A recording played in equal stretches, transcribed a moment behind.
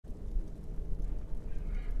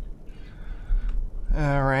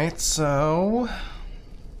Alright, so...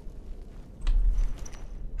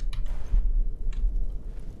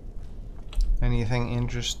 anything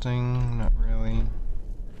interesting? Not really.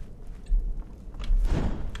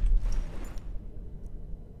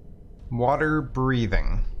 Water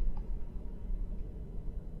breathing.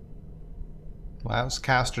 Allows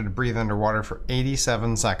caster to breathe underwater for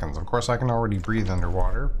 87 seconds. Of course, I can already breathe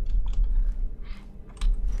underwater.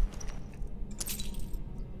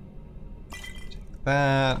 Take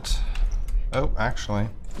that. Oh, actually,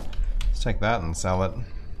 let's take that and sell it.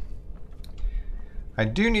 I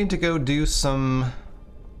do need to go do some...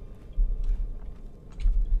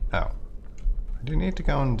 oh. I do need to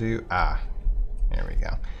go and do... ah. There we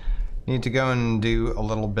go. Need to go and do a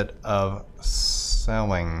little bit of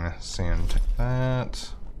selling soon. Take that.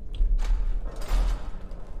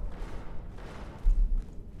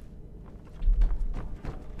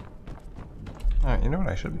 Alright, you know what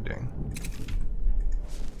I should be doing?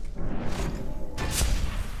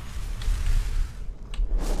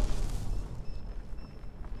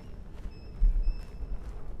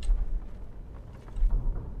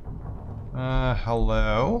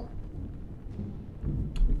 Hello?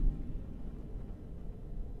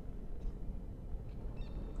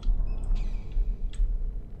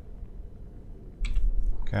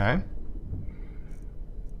 Okay.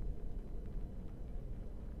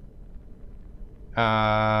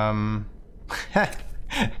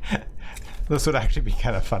 This would actually be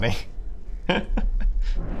kind of funny.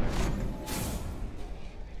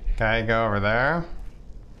 Okay, go over there.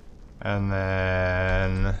 And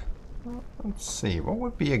then... let's see, what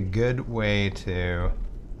would be a good way to...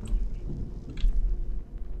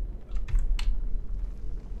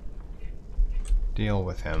 deal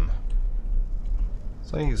with him?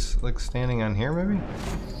 So he's like standing on here, maybe?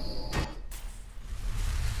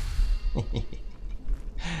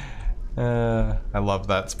 I love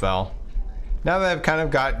that spell. Now that I've kind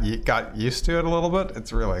of got used to it a little bit,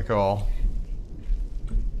 it's really cool.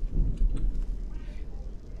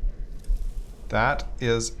 That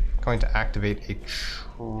is going to activate a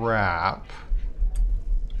trap.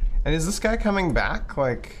 And is this guy coming back?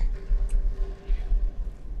 Like,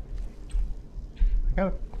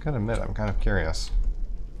 I gotta admit, I'm kind of curious.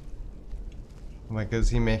 Like, is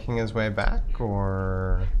he making his way back,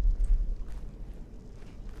 or...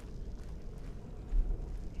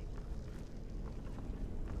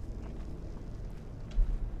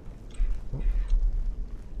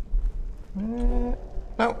 no,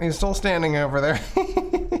 he's still standing over there.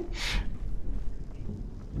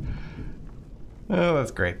 Oh,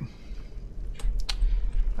 that's great.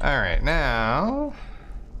 Alright, now...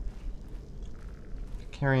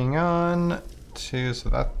 carrying on to... so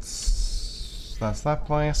that's that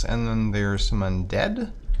place, and then there's some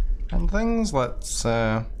undead and things. Let's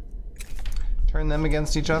turn them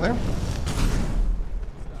against each other.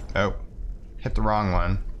 Oh, hit the wrong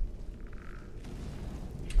one.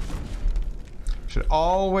 Should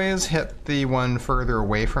always hit the one further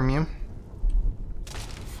away from you.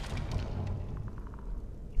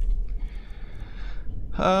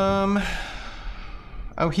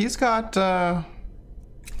 Oh, he's got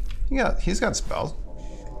spells.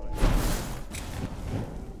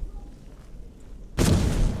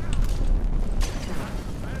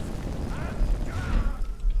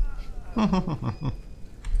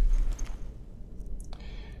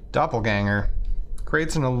 Doppelganger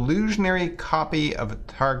creates an illusionary copy of a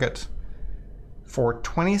target for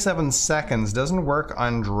 27 seconds. Doesn't work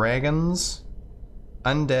on dragons,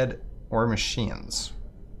 undead, or machines.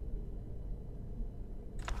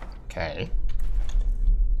 Okay.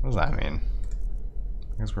 What does that mean?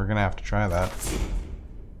 I guess we're gonna have to try that.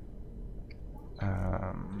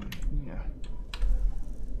 Yeah.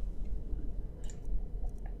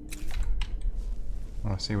 I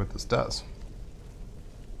want to see what this does.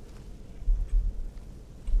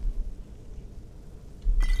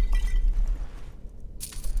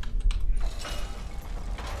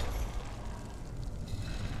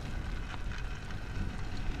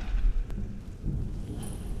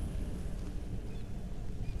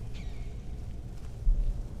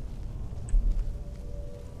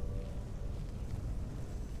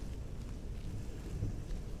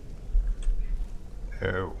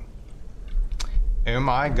 Oh. Oh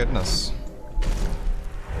my goodness.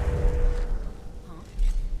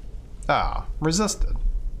 Ah, resisted.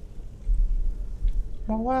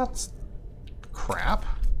 Well, that's crap.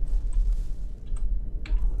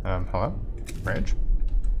 Hello? Rage?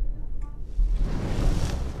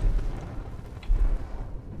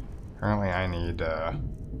 Apparently I need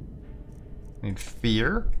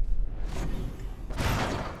fear.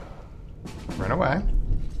 Run away.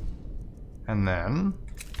 And then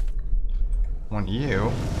want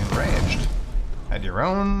you enraged. Had your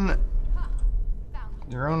own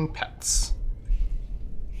pets.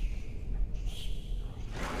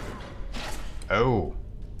 Oh.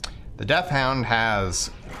 The Death Hound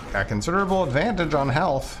has a considerable advantage on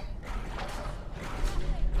health.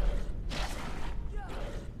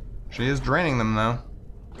 She is draining them, though.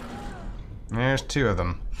 There's 2 of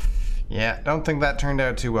them. Yeah, don't think that turned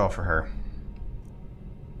out too well for her.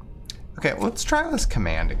 Okay, let's try this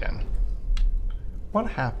command again. What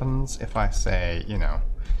happens if I say, you know...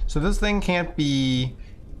 So this thing can't be...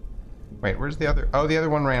 Wait, where's the other... Oh, the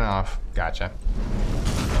other one ran off. Gotcha.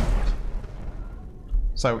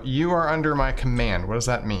 So, you are under my command. What does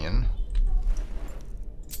that mean?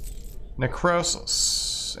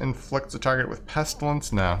 Necrosis. Inflicts a target with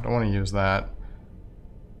pestilence. No, don't want to use that.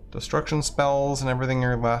 Destruction spells and everything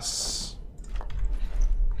are less.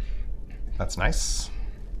 That's nice.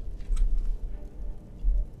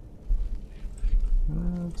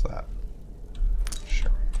 What's that?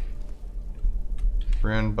 Sure.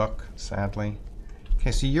 Rune book, sadly.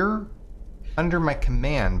 Okay, so you're under my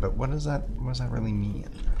command, but what does that really mean?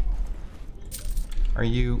 Are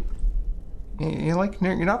you like,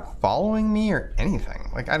 you're not following me or anything?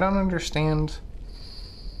 Like, I don't understand.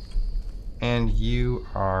 And you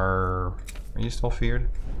are you still feared?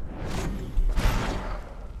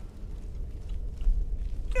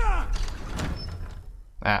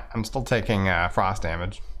 Ah, I'm still taking frost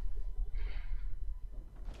damage.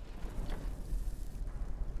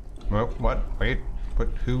 Whoa, what? Wait, what?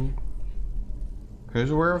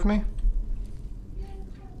 Who's aware of me?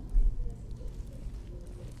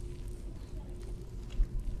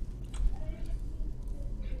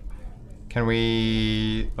 Can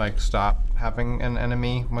we, like, stop having an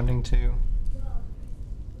enemy wanting to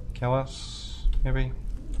kill us, maybe?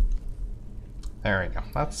 There we go.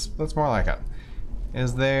 That's more like it.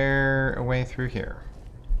 Is there a way through here?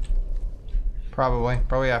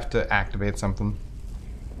 Probably have to activate something.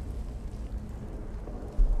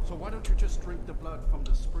 So why don't you just drink the blood from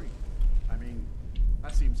the spring? I mean,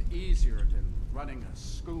 that seems easier than running a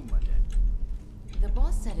skooma den. The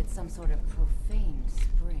boss said it's some sort of profane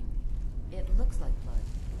spring. It looks like blood,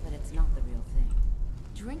 but it's not the real thing.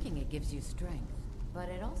 Drinking it gives you strength, but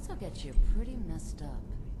it also gets you pretty messed up.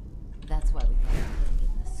 That's why we thought of putting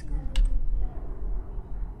it in the skooma.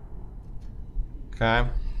 Okay.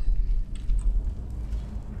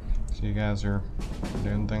 So you guys are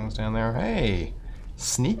doing things down there. Hey!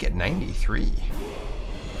 Sneak at 93.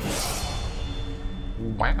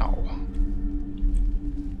 Wow.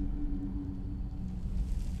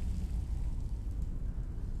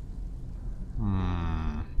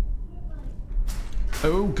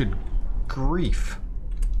 Oh, good grief.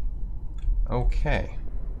 Okay.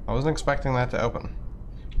 I wasn't expecting that to open.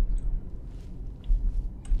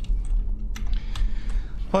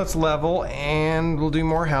 Let's level and we'll do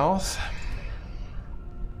more health.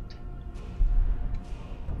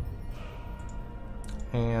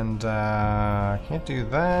 And can't do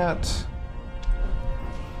that.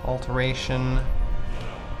 Alteration.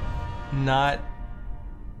 Not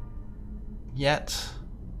yet.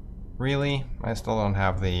 Really? I still don't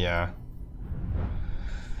have the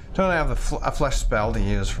a flesh spell to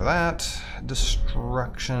use for that.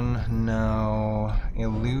 Destruction, no.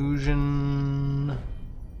 Illusion.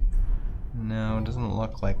 No, it doesn't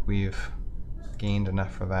look like we've gained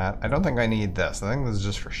enough for that. I don't think I need this. I think this is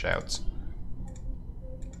just for shouts.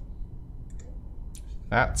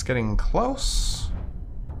 That's getting close.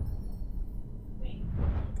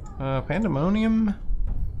 Pandemonium.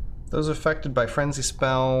 Those affected by frenzy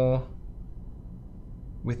spell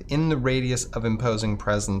within the radius of imposing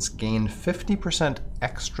presence gain 50%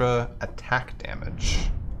 extra attack damage.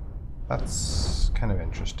 That's kind of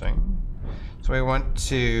interesting. So we want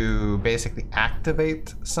to basically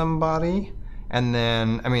activate somebody and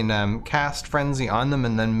then, cast frenzy on them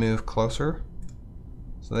and then move closer.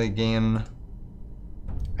 So they gain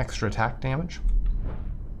extra attack damage.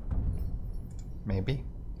 Maybe.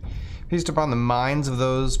 Feast upon the minds of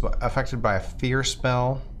those affected by a fear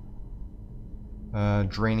spell.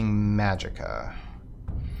 Draining magicka.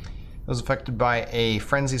 Those affected by a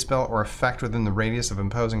frenzy spell or effect within the radius of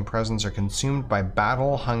imposing presence are consumed by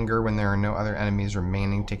battle hunger when there are no other enemies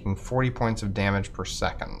remaining, taking 40 points of damage per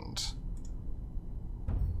second.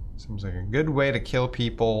 Seems like a good way to kill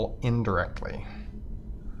people indirectly.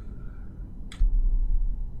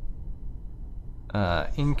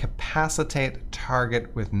 Incapacitate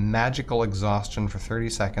target with magical exhaustion for 30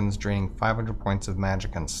 seconds, draining 500 points of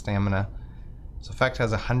magic and stamina. This effect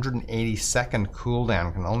has a 180-second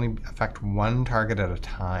cooldown, can only affect one target at a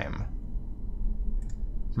time.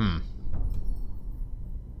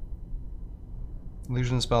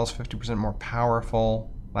 Illusion spells 50% more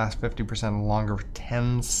powerful. Last 50% longer for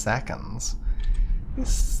 10 seconds.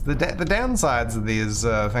 The downsides of these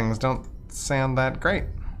things don't sound that great.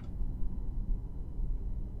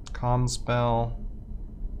 Calm spell.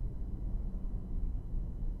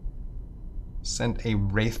 Send a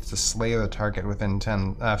wraith to slay the target within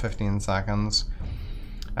 15 seconds.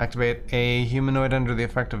 Activate a humanoid under the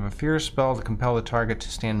effect of a fear spell to compel the target to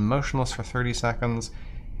stand motionless for 30 seconds.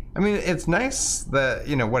 I mean, it's nice that,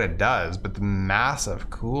 you know, what it does, but the massive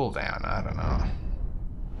cooldown, I don't know.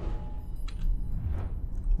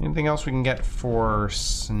 Anything else we can get for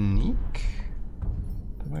sneak?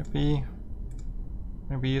 That might be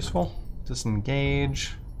useful.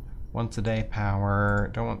 Disengage. Once a day power.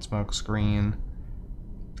 Don't want smoke screen.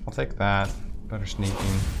 I'll take that. Better sneaking.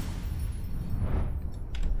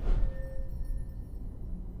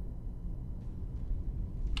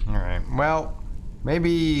 Alright, well,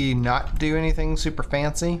 maybe not do anything super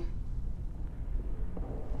fancy.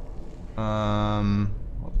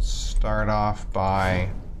 Let's start off by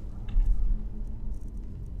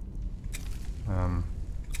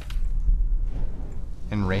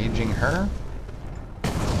enraging her.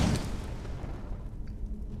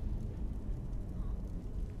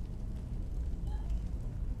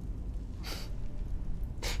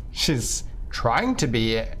 She's trying to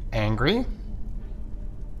be angry.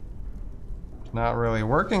 Not really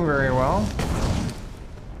working very well.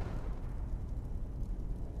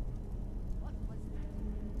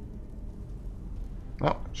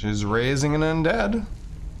 Oh, she's raising an undead.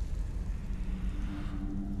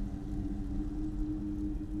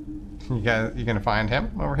 You gonna find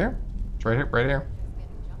him over here? It's right here, right here.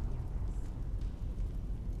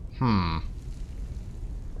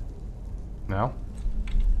 No?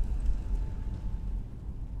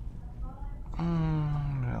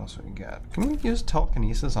 What else we got? Can we use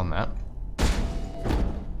telekinesis on that?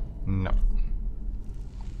 No.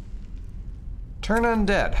 Turn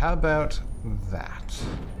undead. How about that?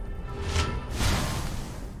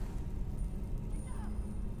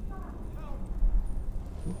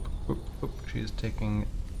 Oop. She's taking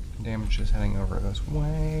damage, just heading over this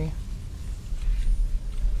way.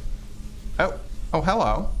 Oh,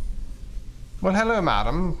 hello. Well, hello,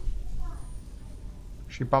 madam.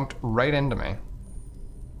 She bumped right into me.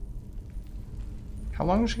 How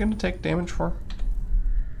long is she going to take damage for?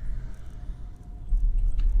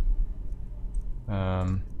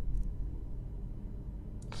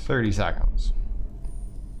 30 seconds.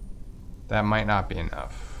 That might not be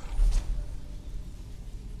enough.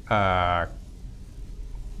 Calm.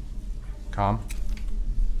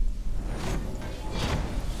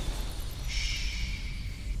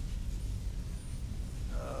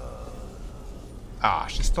 Ah,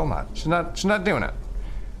 she's not doing it.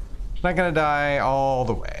 She's not gonna die all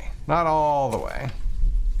the way. Not all the way.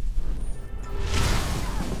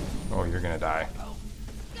 Oh, you're gonna die.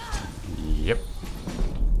 Yep.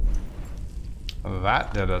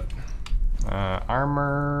 That did it.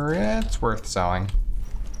 Armor, it's worth selling.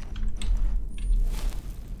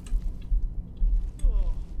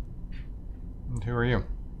 And who are you?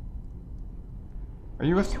 Are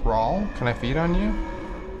you a thrall? Can I feed on you?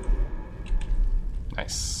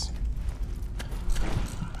 Nice.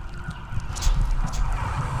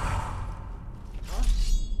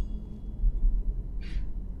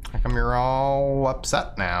 How come you're all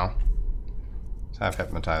upset now? Let's have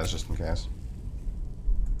hypnotize just in case.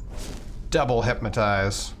 Double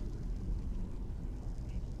hypnotize.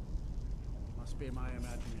 Must be my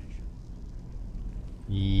imagination.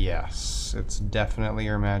 Yes, it's definitely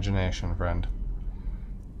your imagination, friend.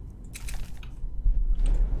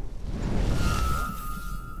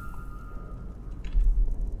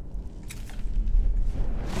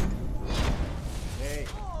 Hey.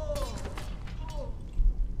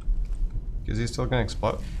 Is he still gonna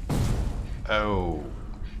explode? Oh.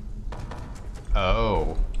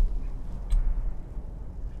 Oh.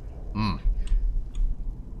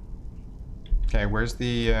 Okay, where's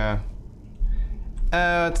the,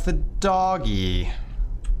 it's the doggy.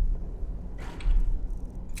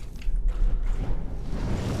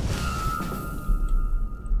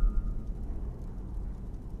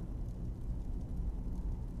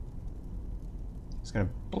 It's gonna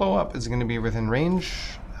blow up. Is it gonna be within range?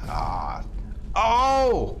 Ah.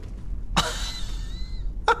 Oh!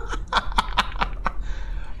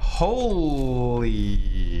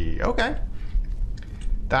 Holy. Okay.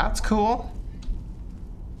 That's cool.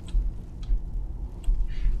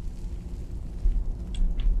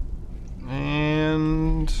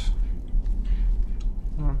 And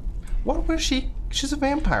what was she? She's a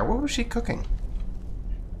vampire. What was she cooking?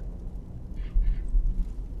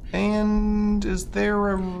 And is there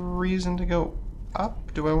a reason to go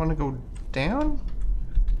up? Do I want to go down?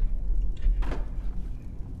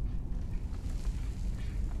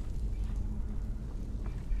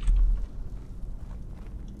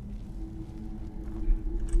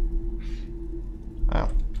 Oh.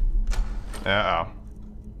 Uh-oh.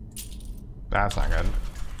 That's not good.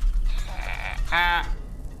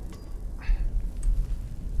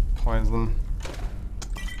 Poison.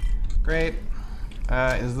 Great.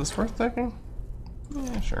 Is this worth taking?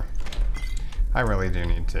 Yeah, sure. I really do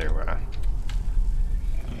need to,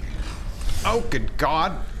 Oh, good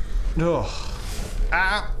God! Ugh.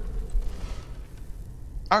 Ah!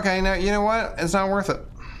 Okay, now, you know what? It's not worth it.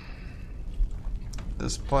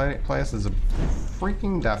 This place is a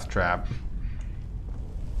freaking death trap.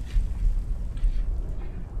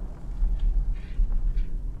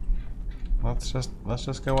 Let's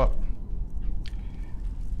just go up.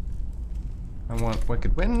 I want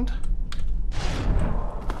Wicked Wind.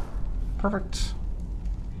 Perfect.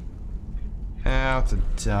 Now it's a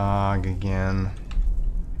dog again.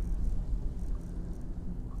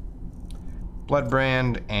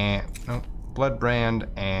 Bloodbrand and nope. Bloodbrand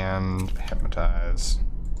and Hypnotize.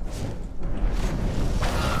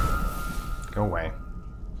 Go away.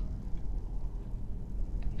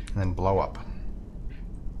 And then blow up.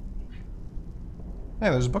 Hey,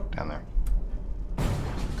 there's a book down there.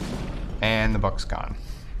 And the book's gone.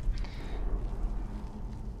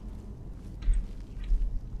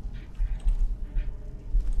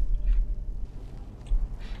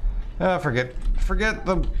 Forget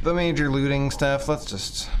the major looting stuff. Let's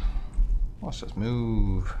just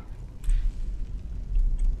move.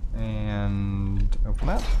 And open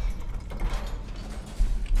that.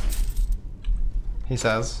 He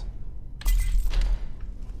says.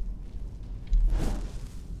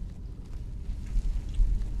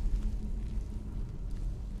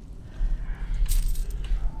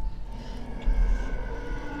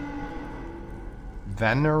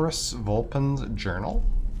 Venerus Vulpen's journal?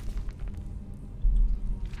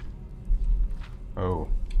 Oh.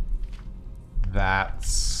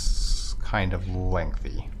 That's kind of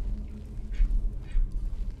lengthy.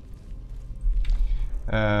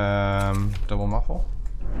 Double muffle.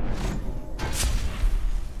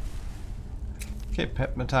 Keep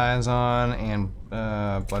Hypnotize on and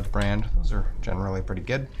Bloodbrand. Those are generally pretty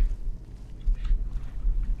good.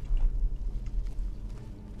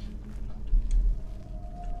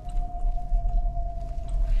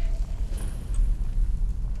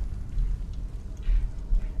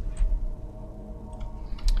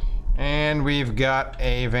 And we've got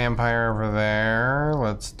a vampire over there.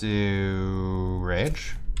 Let's do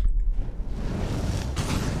Rage.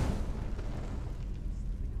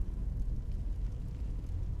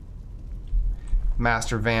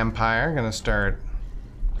 Master Vampire, gonna start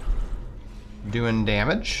doing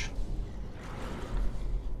damage.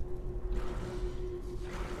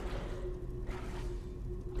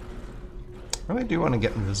 I really do want to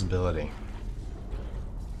get invisibility.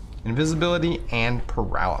 Invisibility and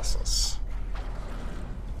paralysis.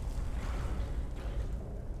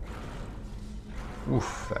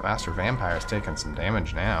 Oof, that Master Vampire's taking some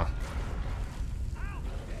damage now.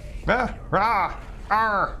 Ah, rah,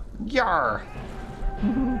 ar, yar.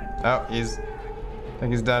 Oh, I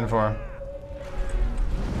think he's done for.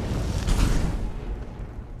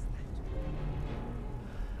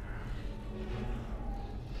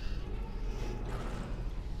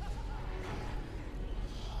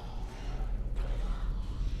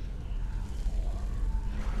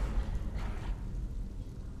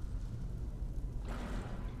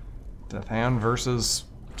 Death Hound versus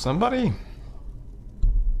somebody?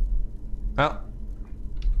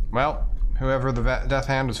 Well, whoever the Death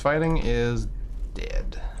Hound is fighting is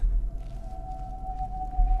dead.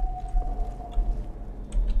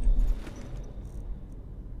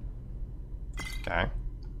 Okay.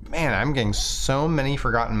 Man, I'm getting so many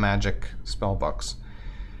Forgotten Magic spell books.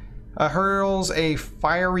 Hurls a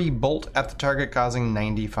fiery bolt at the target, causing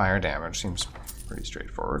 90 fire damage. Seems pretty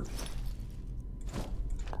straightforward.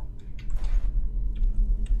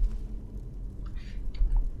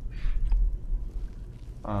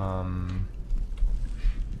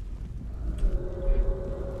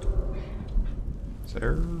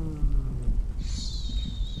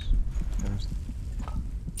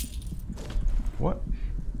 What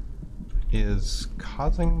is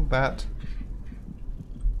causing that?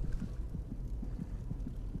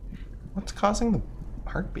 What's causing the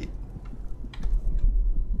heartbeat?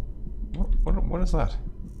 What is that?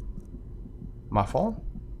 Muffle?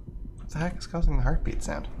 What the heck is causing the heartbeat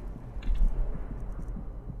sound?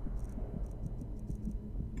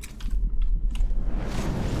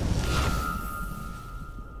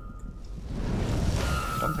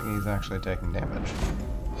 he's actually taking damage.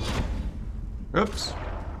 Oops.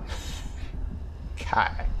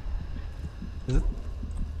 Kai. Is it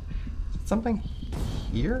something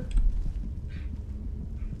here?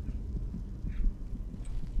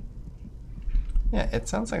 Yeah, it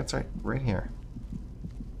sounds like it's right here.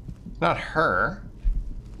 It's not her.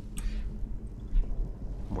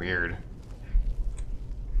 Weird.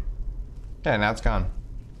 Yeah, now it's gone.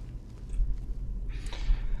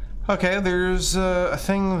 Okay, there's a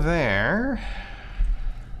thing there.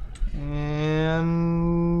 And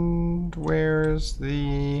where's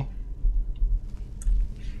the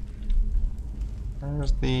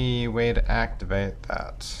way to activate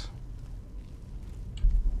that?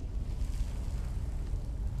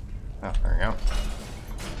 Oh, there we go.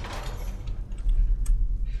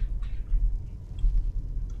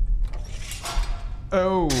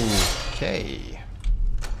 Okay.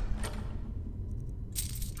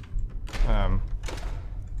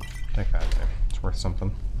 Take that too. It's worth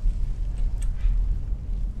something.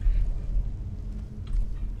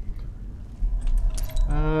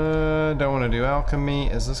 Don't want to do alchemy.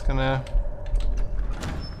 Is this gonna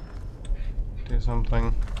do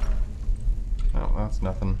something? Oh, that's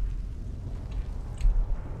nothing.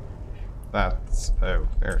 That's, oh,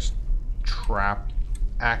 there's trap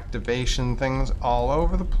activation things all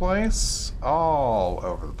over the place. All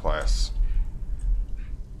over the place.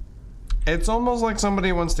 It's almost like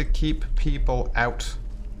somebody wants to keep people out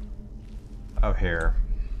of here.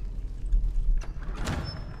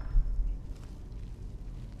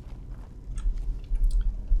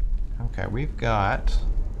 Okay, we've got...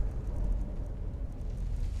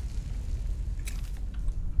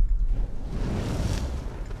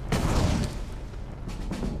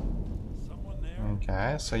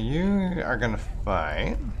 Okay, so you are gonna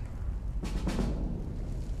fight.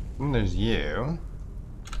 And there's you.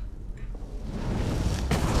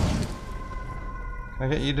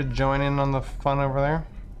 Can I get you to join in on the fun over there?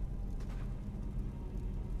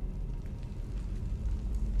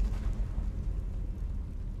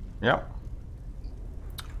 Yep.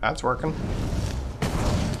 That's working.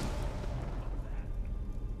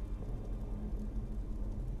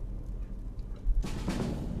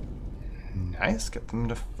 Nice, get them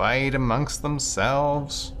to fight amongst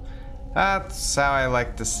themselves. That's how I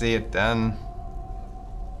like to see it done.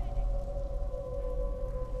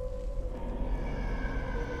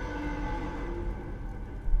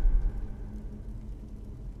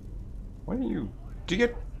 What do you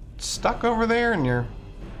get stuck over there and you're...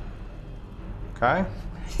 Okay.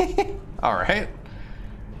 Alright.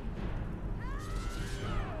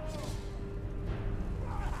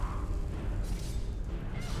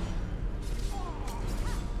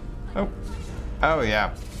 Oh. Oh,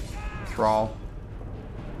 yeah. Thrall.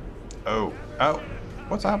 Oh. Oh.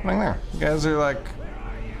 What's happening there? You guys are like...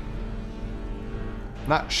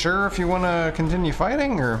 not sure if you want to continue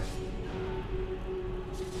fighting, or...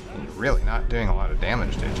 You're really not doing a lot of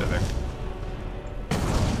damage to each other.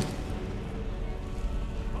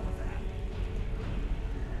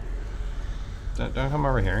 Don't come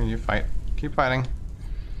over here. You fight. Keep fighting.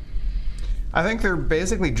 I think they're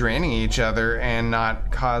basically draining each other and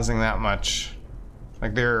not causing that much.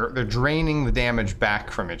 Like they're draining the damage back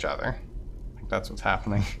from each other. I think that's what's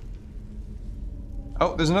happening.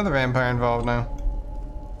 Oh, there's another vampire involved now.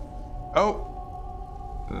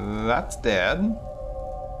 Oh, that's dead.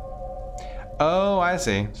 Oh, I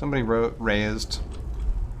see. Somebody raised.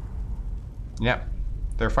 Yep.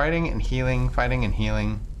 They're fighting and healing, fighting and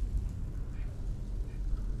healing.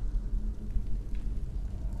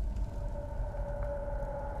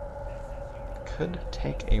 Could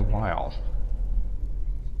take a while.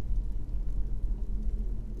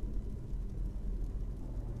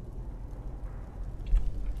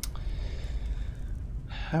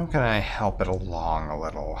 How can I help it along a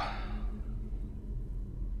little?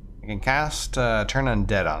 I can cast Turn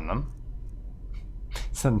Undead on them.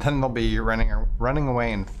 So then they'll be running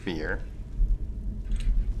away in fear.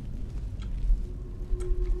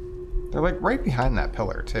 They're like right behind that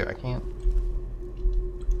pillar too. I can't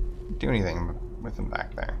do anything with them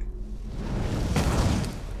back there.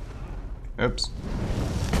 Oops.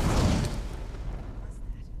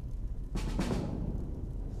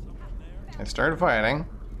 I started fighting,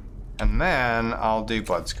 and then I'll do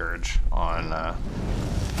Blood Scourge on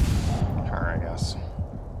her, I guess.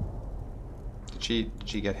 Did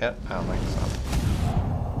she get hit? I don't think so.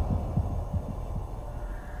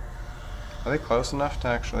 Are they close enough to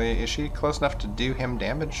actually... Is she close enough to do him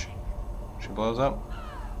damage? She blows up?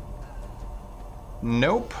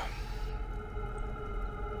 Nope.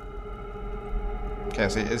 Okay,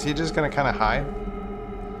 so is he just gonna kind of hide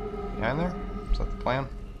behind there? Is that the plan?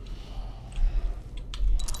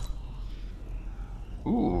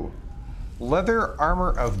 Ooh. Leather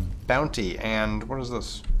armor of bounty. And what is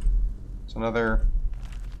this? It's another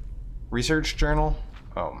research journal.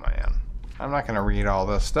 Oh man. I'm not gonna read all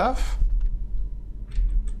this stuff.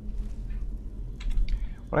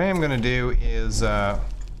 What I am gonna do is oh,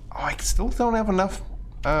 I still don't have enough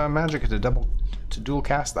magicka to dual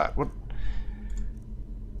cast that. What?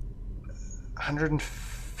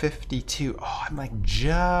 152. Oh, I'm like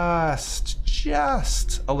just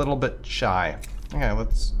a little bit shy. Okay,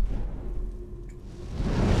 let's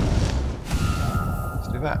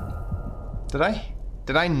do that.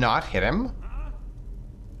 Did I not hit him?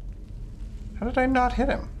 How did I not hit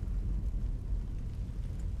him?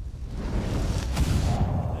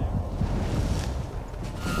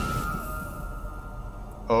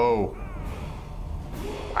 Oh.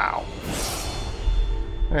 Wow.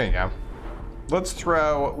 There you go. Let's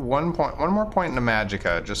throw one more point into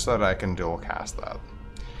magicka just so that I can dual cast that.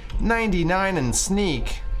 99 in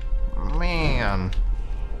sneak. Man.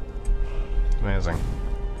 Amazing.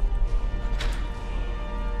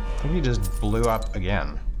 I think he just blew up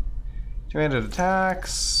again. Two-handed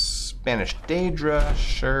attacks. Banished Daedra.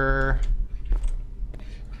 Sure.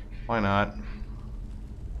 Why not?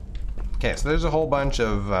 Okay, so there's a whole bunch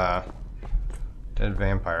of dead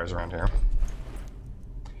vampires around here.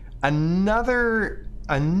 Another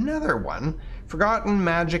one. Forgotten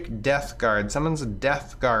Magic Death Guard. Summons a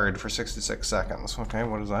Death Guard for 66 seconds. Okay,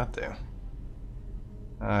 what does that do?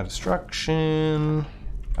 Destruction.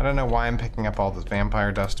 I don't know why I'm picking up all this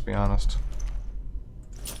vampire dust, to be honest.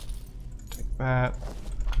 Take that.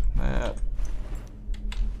 That.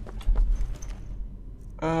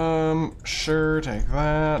 Sure, take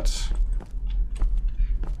that.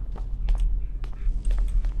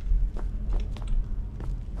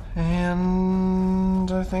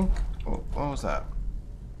 And I think, what was that?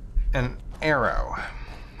 An arrow.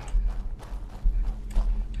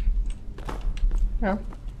 Yeah.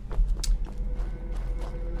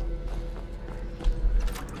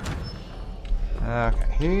 Okay,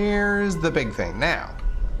 here's the big thing. Now,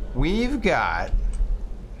 we've got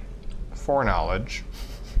foreknowledge.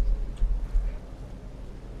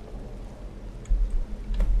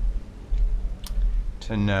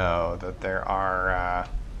 To know that there are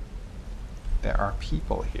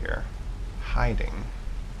people here hiding.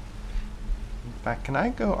 In fact, can I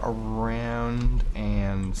go around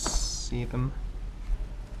and see them?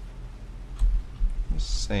 Let's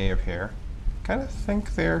save here. Kind of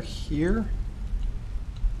think they're here.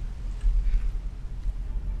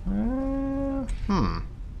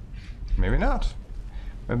 Maybe not.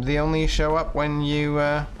 Maybe they only show up when you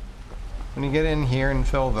get in here and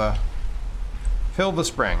fill the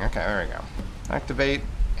spring. Okay, there we go. Activate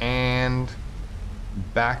and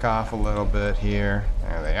back off a little bit here.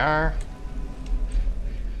 There they are.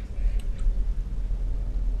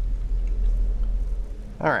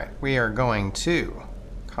 Alright, we are going to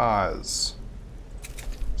cause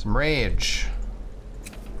some rage.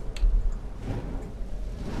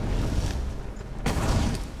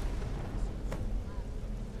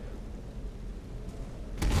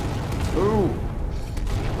 Ooh!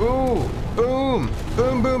 Ooh! Boom!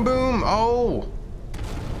 Boom, boom, boom! Oh!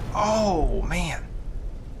 Oh, man.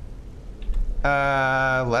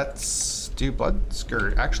 Let's do Blood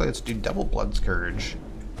Scourge. Actually, let's do double Blood Scourge.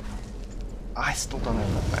 I still don't have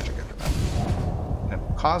enough magic after that.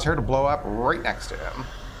 And cause her to blow up right next to him.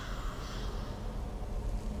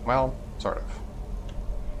 Well, sort of.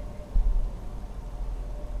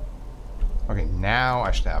 Okay, now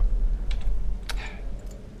I should have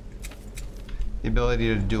the ability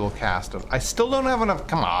to dual cast of. I still don't have enough.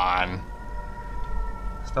 Come on.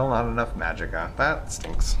 Still not enough magicka. That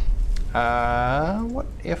stinks. What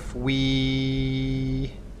if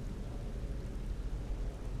we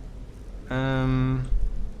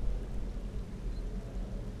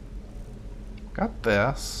got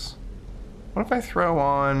this. What if I throw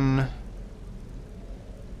on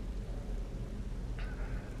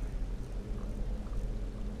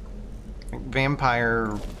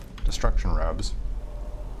vampire destruction robes?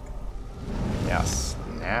 Yes,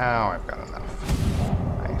 now I've got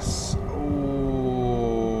enough. Nice.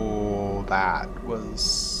 Oh, that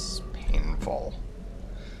was painful.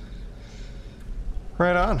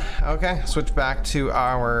 Right on. Okay, switch back to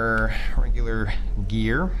our regular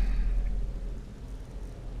gear.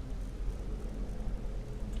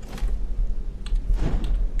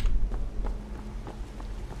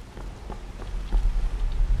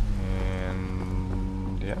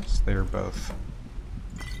 And yes, they're both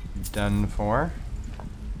done for.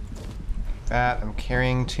 That, I'm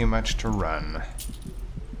carrying too much to run.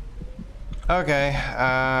 Okay,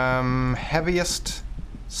 heaviest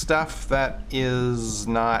stuff that is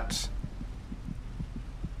not...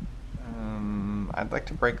 I'd like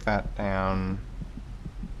to break that down.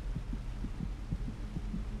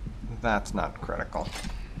 That's not critical.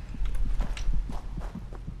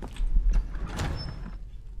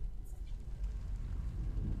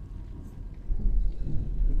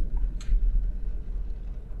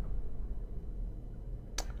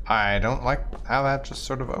 I don't like how that just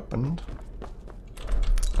sort of opened.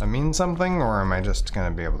 Does that mean something, or am I just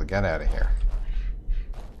gonna be able to get out of here?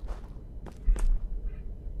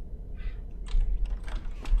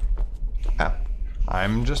 Ah,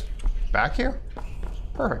 I'm just back here?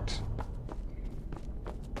 Perfect.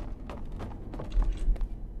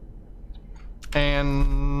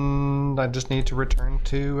 And I just need to return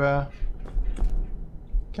to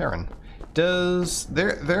Karen.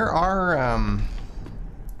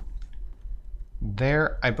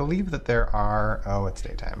 I believe that there are, oh, it's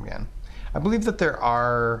daytime again. I believe that there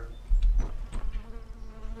are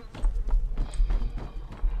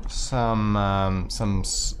some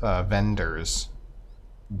vendors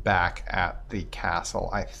back at the castle,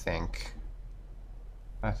 I think.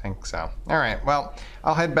 I think so. All right, well,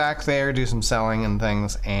 I'll head back there, do some selling and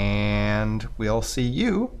things, and we'll see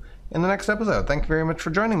you in the next episode. Thank you very much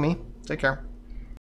for joining me. Take care.